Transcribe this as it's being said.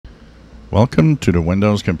Welcome to the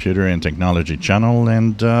Windows Computer and Technology channel.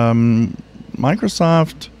 And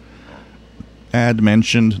Microsoft had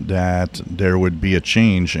mentioned that there would be a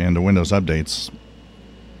change in the Windows updates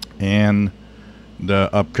and the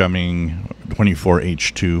upcoming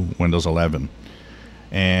 24H2 Windows 11.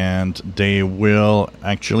 And they will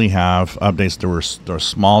actually have updates that are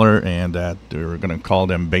smaller and that they're going to call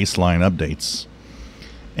them baseline updates.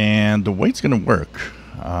 And the way it's going to work,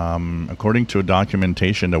 according to a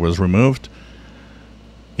documentation that was removed,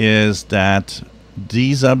 is that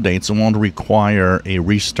these updates won't require a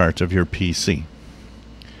restart of your PC.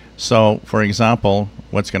 So, for example,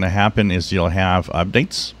 what's going to happen is you'll have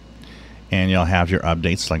updates, and you'll have your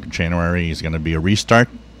updates like January is going to be a restart.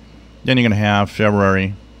 Then you're going to have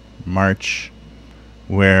February, March,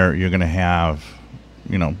 where you're going to have,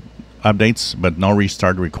 updates, but no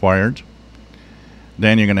restart required.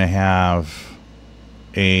 Then you're going to have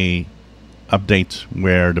a update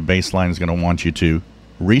where the baseline is going to want you to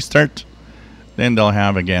restart. Then they'll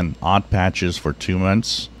have again odd patches for 2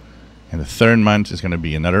 months, and the third month is going to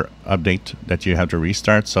be another update that you have to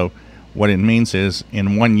restart. So what it means is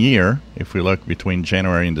in 1 year, if we look between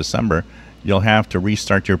January and December, you'll have to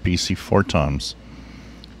restart your PC 4 times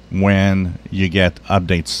when you get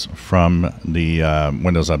updates from the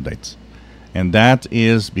Windows updates. And that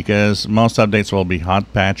is because most updates will be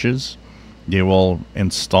hot patches. They will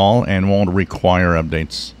install and won't require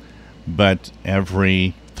updates. But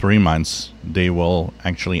every 3 months, they will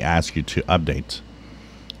actually ask you to update.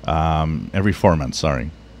 Every 4 months,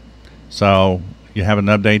 sorry. So you have an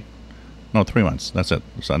update. No, 3 months. That's it.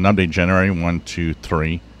 So an update January 1, 2,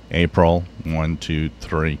 3. April 1, 2,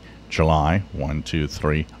 3. July 1, 2,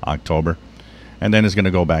 3. October. And then it's going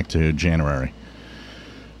to go back to January.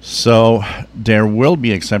 So there will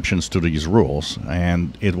be exceptions to these rules,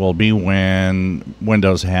 and it will be when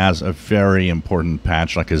Windows has a very important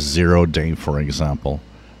patch, like a 0-day, for example,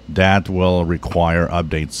 that will require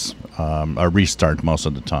updates, a restart most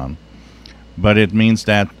of the time. But it means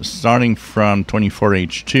that starting from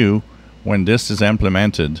 24H2, when this is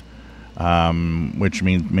implemented, which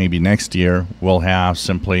means maybe next year, we'll have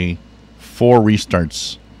simply 4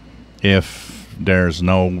 restarts if there's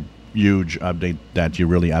no huge update that you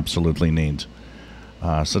really absolutely need.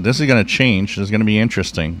 So this is going to change. It's going to be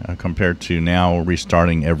interesting compared to now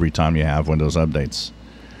restarting every time you have Windows updates.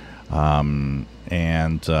 Yeah,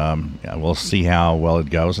 we'll see how well it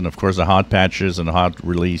goes. And of course, the hot patches and the hot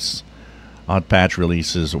patch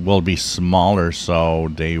releases will be smaller, so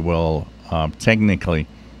they will technically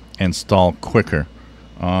install quicker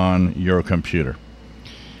on your computer.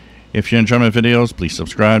 If you enjoy my videos, please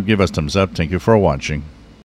subscribe, give us thumbs up. Thank you for watching.